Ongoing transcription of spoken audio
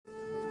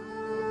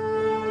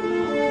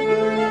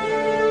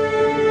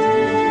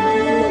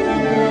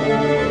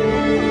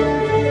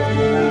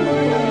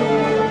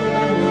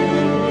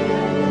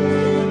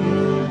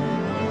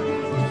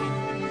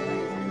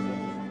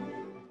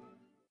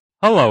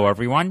Hello,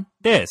 everyone.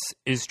 This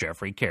is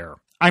Jeffrey Kerr.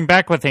 I'm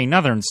back with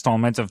another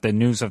installment of the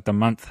News of the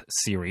Month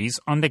series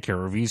on the Kerr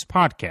Reviews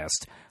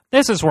podcast.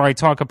 This is where I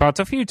talk about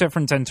a few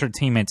different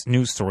entertainment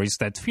news stories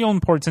that feel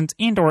important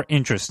and or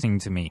interesting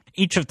to me.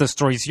 Each of the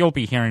stories you'll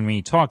be hearing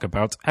me talk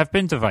about have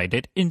been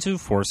divided into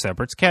 4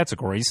 separate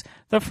categories.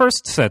 The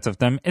first set of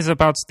them is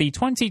about the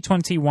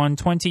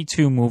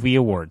 2021-22 movie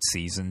awards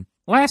season.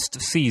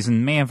 Last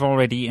season may have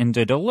already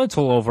ended a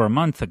little over a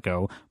month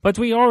ago, but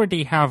we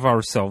already have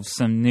ourselves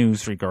some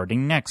news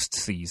regarding next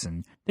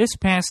season. This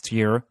past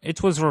year,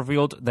 it was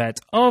revealed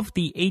that of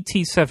the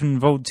 87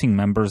 voting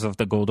members of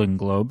the Golden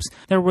Globes,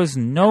 there was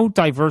no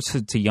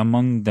diversity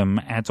among them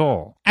at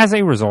all. As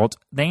a result,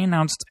 they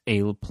announced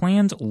a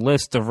planned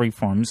list of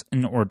reforms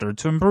in order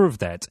to improve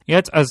that.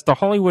 Yet, as the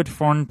Hollywood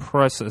Foreign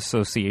Press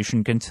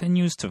Association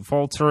continues to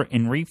falter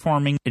in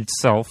reforming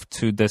itself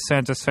to the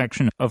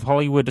satisfaction of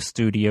Hollywood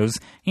studios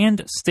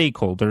and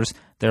stakeholders,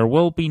 there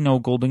will be no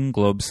Golden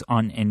Globes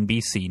on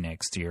NBC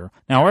next year.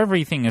 Now,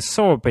 everything is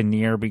so up in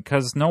the air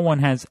because no one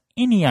has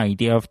any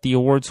idea if the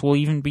awards will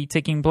even be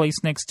taking place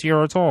next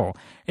year at all.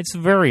 It's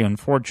very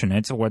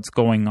unfortunate what's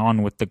going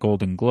on with the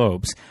Golden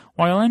Globes.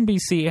 While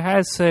NBC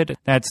has said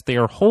that they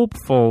are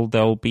hopeful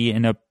they'll be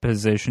in a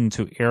position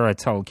to air a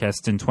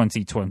telecast in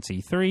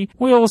 2023,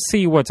 we'll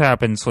see what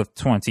happens with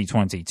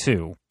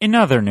 2022. In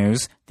other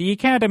news, the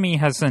Academy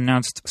has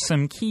announced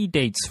some key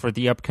dates for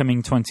the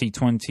upcoming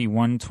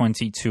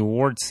 2021-22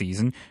 award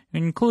season,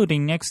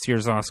 including next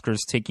year's Oscars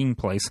taking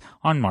place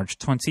on March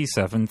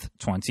 27th,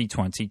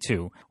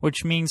 2022,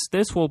 which means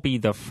this will be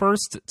the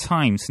first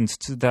time since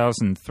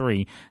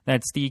 2003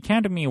 that the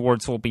Academy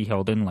Awards will be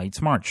held in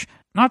late March.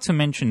 Not to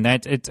mention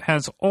that it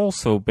has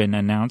also been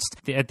announced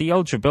that the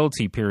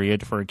eligibility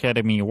period for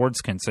Academy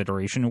Awards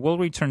consideration will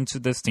return to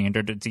the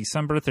standard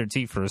December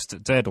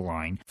 31st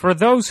deadline. For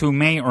those who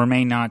may or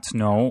may not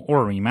know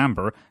or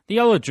remember, the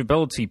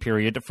eligibility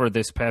period for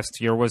this past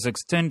year was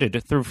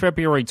extended through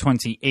February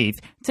 28th,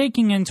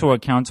 taking into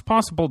account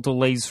possible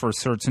delays for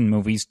certain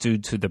movies due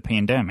to the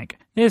pandemic.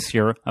 This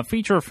year, a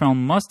feature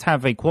film must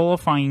have a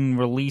qualifying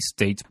release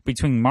date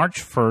between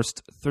March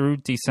 1st through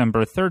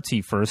December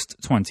 31st,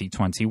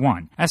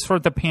 2021. As for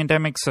the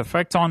pandemic's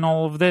effect on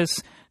all of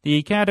this, the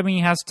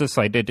Academy has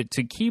decided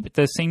to keep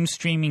the same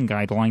streaming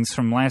guidelines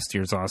from last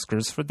year's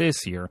Oscars for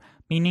this year,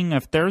 meaning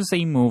if there's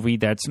a movie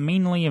that's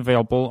mainly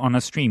available on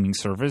a streaming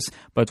service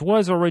but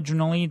was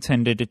originally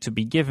intended to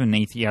be given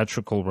a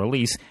theatrical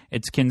release,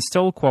 it can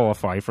still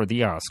qualify for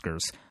the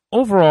Oscars.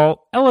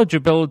 Overall,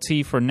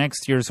 eligibility for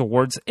next year's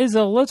awards is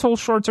a little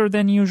shorter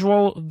than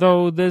usual,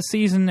 though this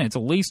season at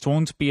least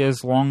won't be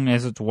as long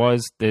as it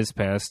was this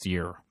past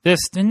year.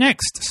 The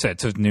next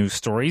set of news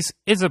stories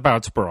is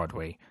about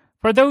Broadway.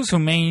 For those who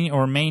may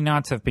or may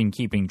not have been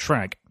keeping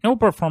track, no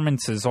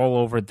performances all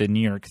over the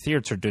New York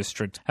Theater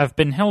District have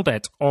been held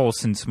at all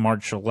since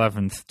March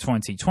 11th,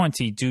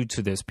 2020 due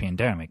to this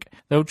pandemic.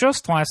 Though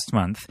just last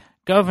month,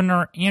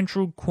 Governor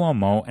Andrew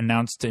Cuomo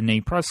announced in a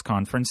press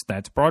conference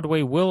that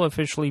Broadway will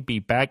officially be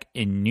back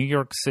in New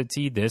York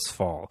City this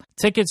fall.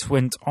 Tickets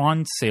went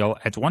on sale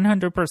at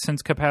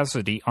 100%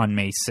 capacity on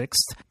May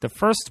 6th. The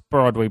first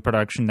Broadway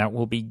production that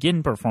will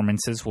begin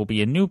performances will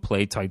be a new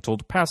play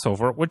titled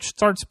Passover, which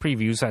starts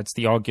previews at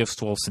the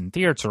August Wilson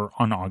Theater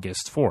on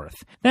August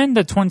 4th. Then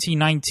the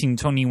 2019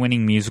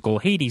 Tony-winning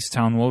musical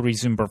Hadestown will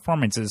resume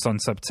performances on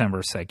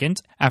September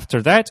 2nd.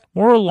 After that,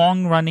 more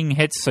long-running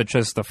hits such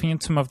as The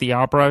Phantom of the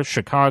Opera,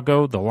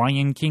 Chicago, The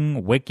Lion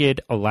King, Wicked,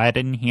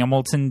 Aladdin,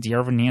 Hamilton, Dear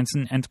Evan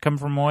Hansen, and Come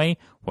From Away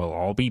will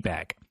all be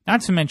back.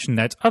 Not to mention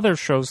that other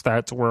shows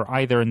that were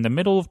either in the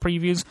middle of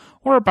previews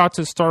or about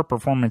to start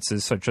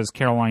performances such as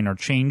Caroline or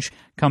Change,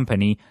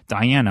 Company,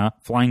 Diana,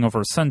 Flying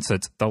Over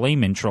Sunset, The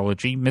Layman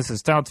Trilogy,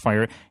 Mrs.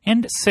 Doubtfire,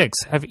 and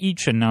Six have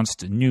each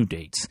announced new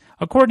dates.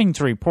 According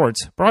to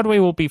reports, Broadway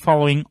will be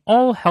following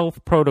all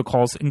health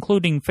protocols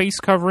including face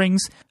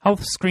coverings,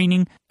 health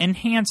screening,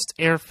 enhanced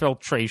air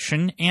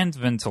filtration and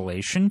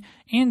ventilation,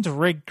 and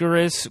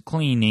rigorous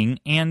cleaning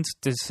and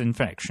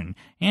disinfection.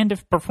 And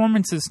if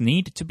performances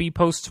need to be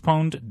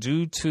postponed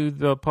due to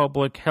the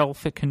public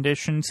health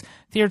conditions,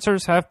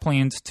 theaters have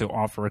planned to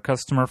offer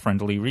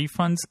customer-friendly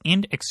refunds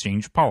and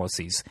exchange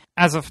policies.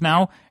 As of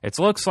now, it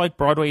looks like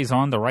Broadway is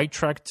on the right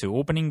track to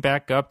opening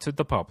back up to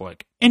the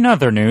public. In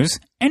other news,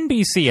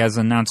 NBC has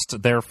announced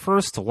their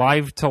first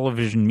live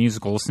television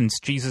musical since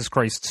Jesus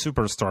Christ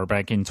Superstar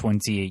back in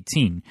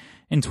 2018.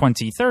 In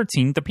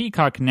 2013, the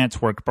Peacock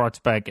Network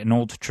brought back an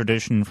old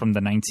tradition from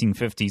the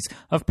 1950s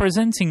of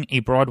presenting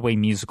a Broadway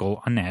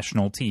musical on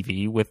national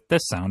TV with The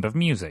Sound of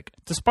Music.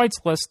 Despite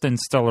less than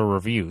stellar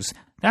reviews,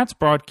 that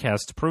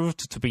broadcast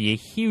proved to be a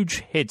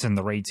huge hit in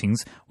the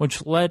ratings,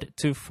 which led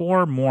to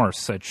 4 more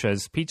such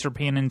as Peter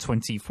Pan in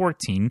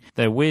 2014,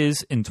 The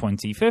Wiz in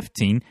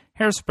 2015,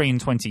 Hairspray in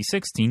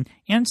 2016,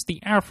 and the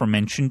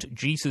aforementioned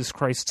Jesus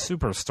Christ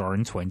Superstar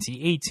in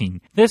 2018.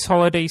 This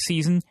holiday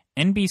season,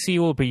 NBC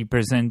will be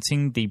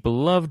presenting the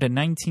beloved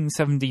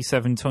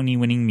 1977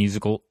 Tony-winning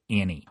musical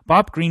Annie.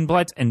 Bob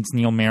Greenblatt and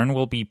Neil Marin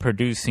will be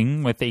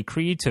producing with a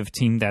creative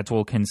team that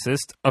will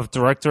consist of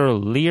director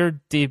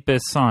Lear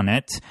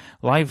DeBessonette,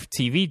 live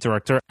TV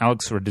director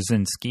Alex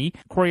Rodzinski,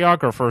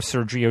 choreographer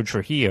Sergio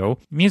Trujillo,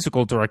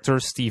 musical director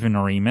Stephen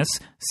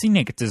Oremus,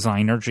 scenic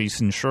designer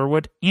Jason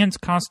Sherwood,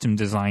 and costume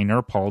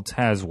designer Paul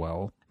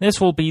Tazwell. This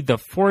will be the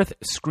fourth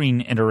screen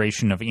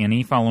iteration of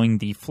Annie following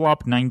the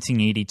flop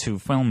 1982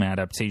 film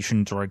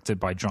adaptation directed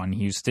by John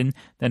Huston,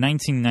 the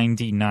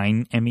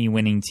 1999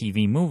 Emmy-winning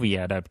TV movie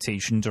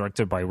adaptation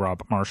directed by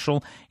Rob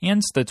Marshall,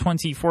 and the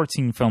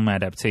 2014 film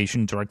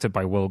adaptation directed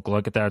by Will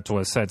Gluck that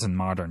was set in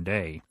modern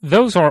day.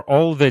 Those are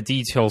all the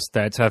details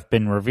that have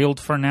been revealed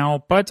for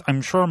now, but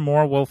I'm sure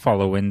more will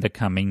follow in the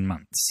coming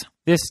months.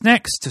 This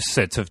next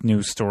set of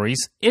news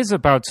stories is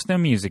about the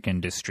music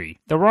industry.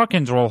 The Rock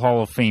and Roll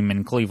Hall of Fame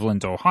in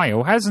Cleveland,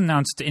 Ohio has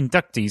announced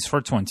inductees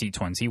for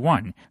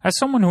 2021. As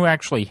someone who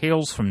actually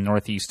hails from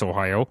Northeast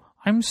Ohio,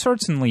 I'm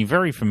certainly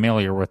very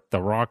familiar with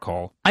the Rock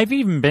Hall. I've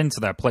even been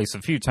to that place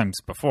a few times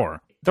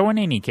before. Though in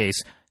any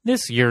case,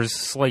 this year's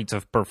slate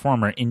of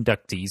performer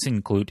inductees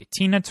include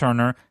Tina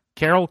Turner,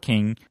 Carole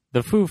King,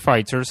 the Foo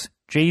Fighters,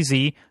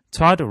 Jay-Z,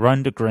 Todd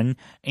Rundgren,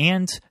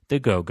 and the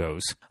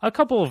Go-Go's. A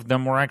couple of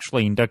them were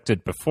actually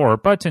inducted before,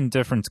 but in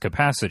different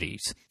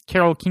capacities.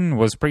 Carole King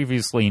was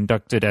previously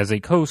inducted as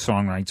a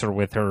co-songwriter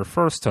with her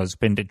first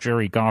husband,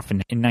 Jerry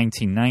Goffin, in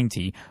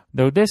 1990,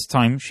 though this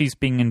time she's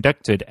being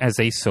inducted as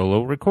a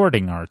solo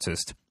recording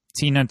artist.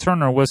 Tina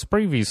Turner was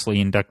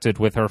previously inducted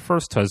with her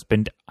first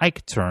husband,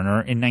 Ike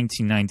Turner, in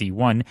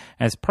 1991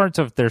 as part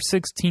of their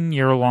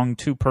 16-year-long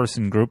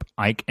two-person group,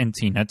 Ike and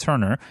Tina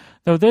Turner,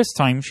 though this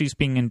time she's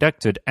being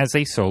inducted as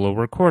a solo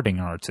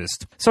recording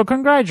artist. So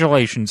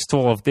congratulations to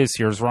all of this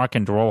year's Rock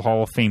and Roll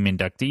Hall of Fame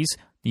inductees.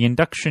 The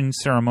induction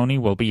ceremony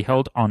will be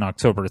held on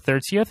October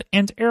 30th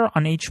and air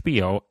on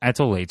HBO at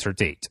a later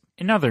date.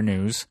 In other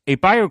news, a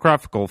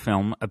biographical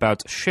film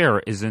about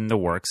Cher is in the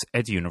works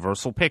at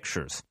Universal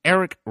Pictures.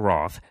 Eric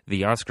Roth,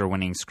 the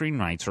Oscar-winning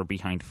screenwriter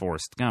behind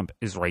Forrest Gump,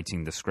 is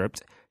writing the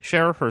script.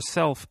 Cher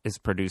herself is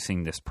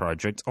producing this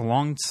project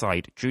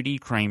alongside Judy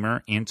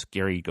Kramer and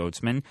Gary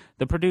Goetzman,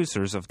 the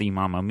producers of the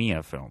Mamma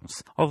Mia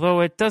films. Although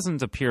it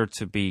doesn't appear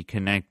to be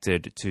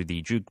connected to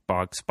the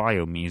jukebox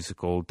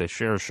biomusical The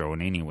Cher Show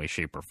in any way,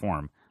 shape, or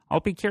form. I'll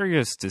be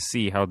curious to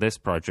see how this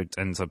project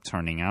ends up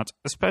turning out,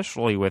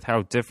 especially with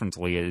how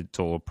differently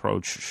it'll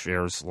approach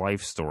Cher's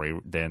life story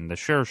than The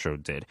Cher Show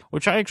did,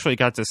 which I actually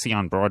got to see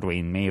on Broadway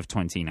in May of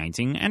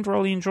 2019 and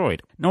really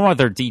enjoyed. No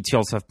other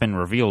details have been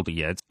revealed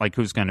yet, like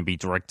who's going to be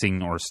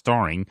directing or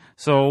starring,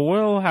 so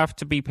we'll have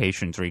to be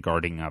patient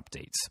regarding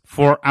updates.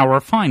 For our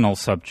final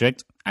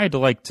subject, I'd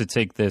like to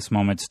take this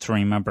moment to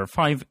remember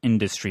 5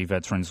 industry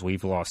veterans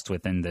we've lost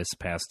within this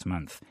past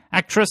month.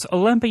 Actress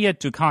Olympia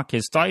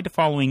Dukakis died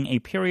following a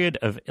period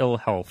of ill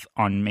health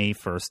on May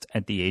 1st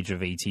at the age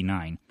of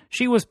 89.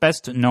 She was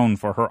best known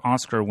for her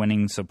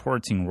Oscar-winning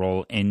supporting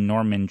role in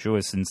Norman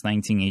Jewison's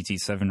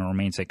 1987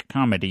 romantic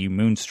comedy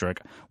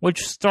Moonstruck,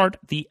 which starred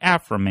the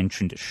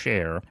aforementioned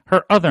Cher.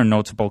 Her other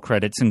notable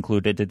credits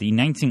included the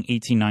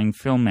 1989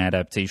 film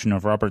adaptation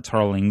of Robert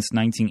Tarling's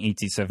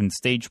 1987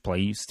 stage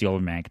play Steel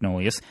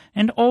Magnolias,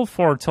 and all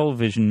 4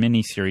 television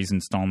miniseries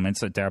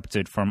installments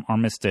adapted from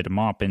Armistead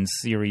Maupin's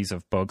series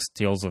of books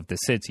Tales of the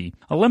City.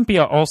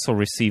 Olympia also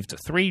received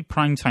 3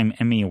 Primetime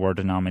Emmy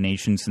Award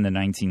nominations in the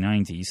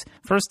 1990s,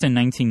 first in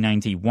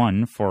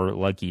 1991 for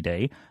Lucky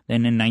Day,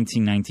 then in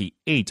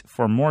 1998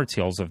 for More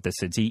Tales of the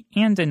City,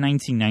 and in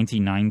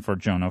 1999 for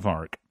Joan of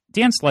Arc.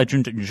 Dance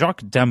legend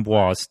Jacques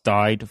d'Amboise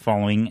died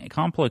following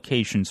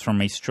complications from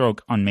a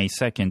stroke on May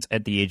 2nd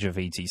at the age of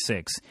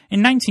 86.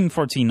 In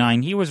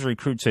 1949, he was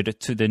recruited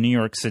to the New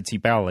York City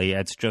Ballet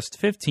at just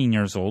 15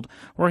 years old,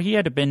 where he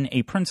had been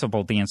a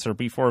principal dancer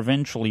before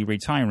eventually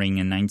retiring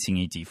in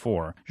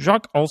 1984.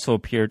 Jacques also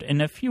appeared in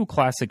a few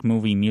classic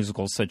movie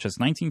musicals such as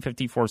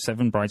 1954's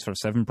Seven Brides for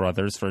Seven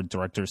Brothers for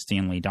director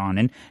Stanley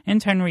Donen,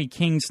 and Henry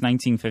King's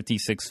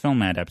 1956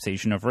 film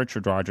adaptation of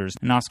Richard Rodgers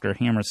and Oscar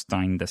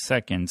Hammerstein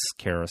II's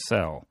Carousel.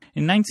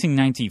 In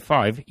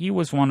 1995, he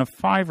was one of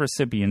 5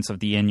 recipients of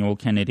the annual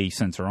Kennedy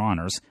Center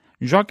Honors.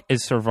 Jacques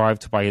is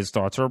survived by his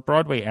daughter,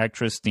 Broadway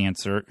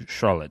actress-dancer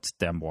Charlotte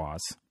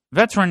d'Amboise.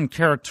 Veteran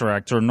character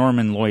actor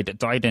Norman Lloyd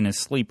died in his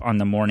sleep on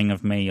the morning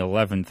of May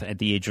 11th at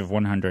the age of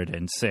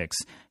 106.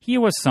 He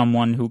was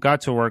someone who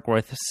got to work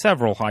with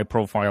several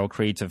high-profile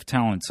creative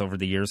talents over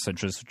the years,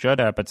 such as Judd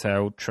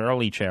Apatow,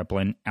 Charlie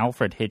Chaplin,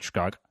 Alfred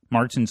Hitchcock,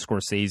 Martin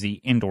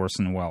Scorsese, and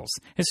Orson Welles.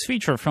 His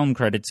feature film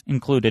credits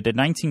included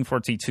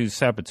 1942's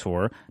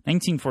Saboteur,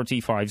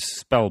 1945's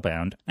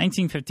Spellbound,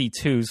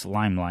 1952's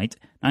Limelight,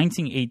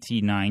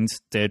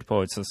 1989's Dead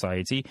Poets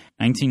Society,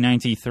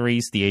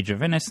 1993's The Age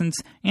of Innocence,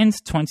 and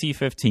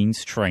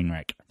 2015's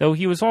Trainwreck, though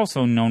he was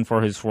also known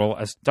for his role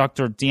as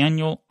Dr.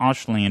 Daniel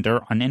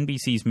Oshlander on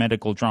NBC's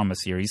medical drama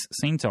series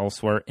Saint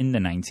Elsewhere in the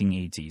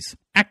 1980s.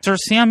 Actor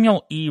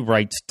Samuel E.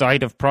 Wright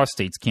died of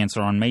prostate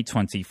cancer on May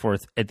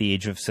 24th at the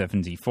age of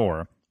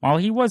 74. While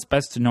he was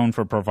best known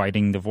for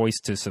providing the voice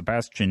to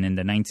Sebastian in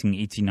the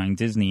 1989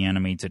 Disney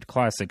animated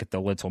classic The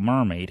Little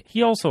Mermaid,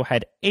 he also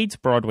had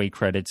 8 Broadway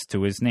credits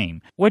to his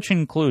name, which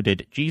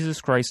included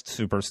Jesus Christ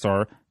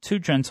Superstar, Two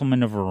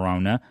Gentlemen of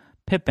Verona,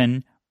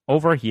 Pippin,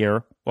 Over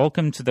Here,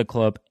 Welcome to the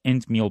Club,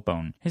 and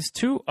Mealbone. His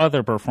 2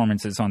 other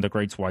performances on The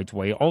Great White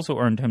Way also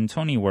earned him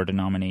Tony Award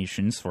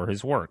nominations for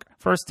his work.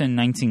 First in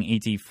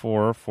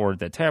 1984 for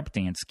The Tap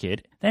Dance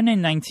Kid, then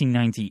in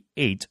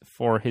 1998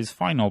 for his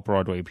final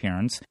Broadway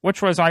appearance,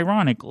 which was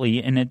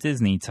ironically in a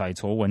Disney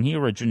title when he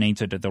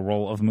originated the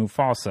role of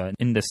Mufasa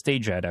in the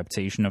stage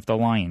adaptation of The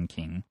Lion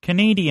King.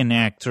 Canadian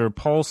actor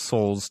Paul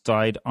Soles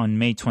died on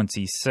May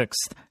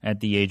 26th at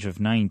the age of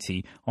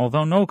 90,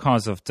 although no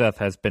cause of death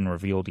has been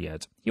revealed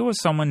yet. He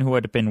was someone who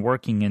had been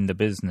working in the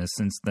business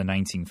since the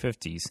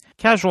 1950s.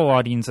 Casual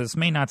audiences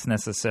may not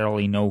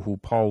necessarily know who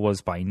Paul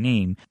was by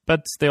name,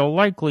 but they'll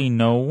likely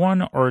know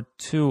 1 or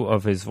 2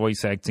 of his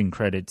voice acting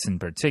credits in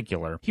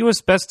particular. He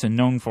was best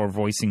known for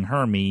voicing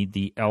Hermie,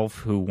 the elf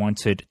who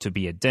wanted to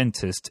be a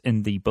dentist,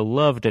 in the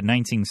beloved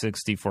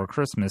 1964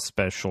 Christmas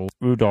special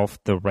Rudolph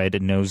the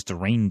Red-Nosed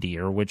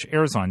Reindeer, which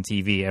airs on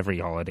TV every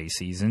holiday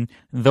season,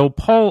 though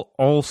Paul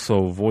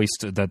also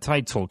voiced the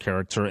title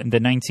character in the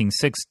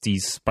 1960s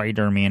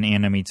Spider-Man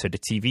animated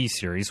TV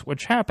series,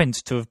 which happened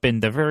to have been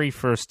the very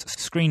first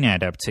screen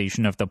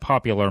adaptation of the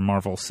popular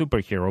Marvel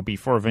superhero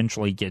before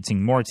eventually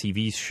getting more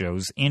TV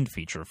shows and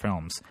feature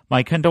films.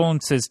 My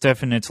condolences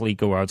definitely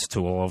go out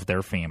to all of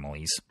their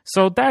families.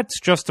 So that's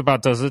just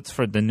about does it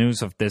for the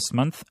news of this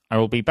month. I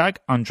will be back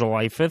on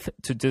July 5th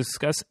to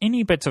discuss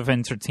any bits of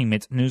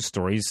entertainment news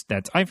stories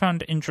that I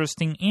found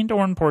interesting and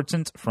or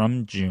important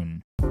from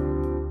June.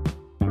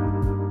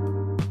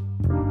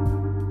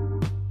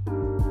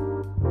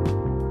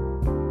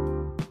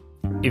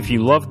 If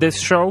you love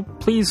this show,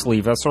 please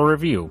leave us a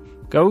review.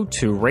 Go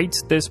to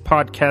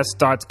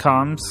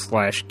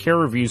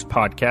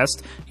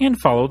ratethispodcast.com/carereviewspodcast and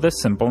follow the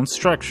simple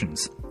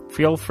instructions.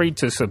 Feel free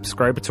to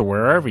subscribe to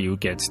wherever you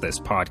get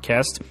this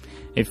podcast.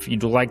 If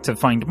you'd like to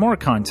find more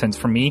content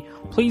from me,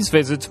 please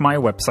visit my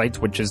website,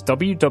 which is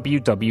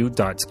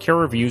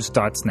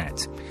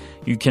www.carereviews.net.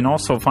 You can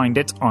also find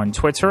it on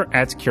Twitter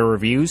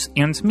 @carereviews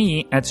and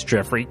me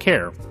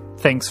 @JeffreyCare.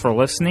 Thanks for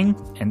listening,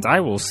 and I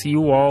will see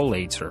you all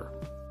later.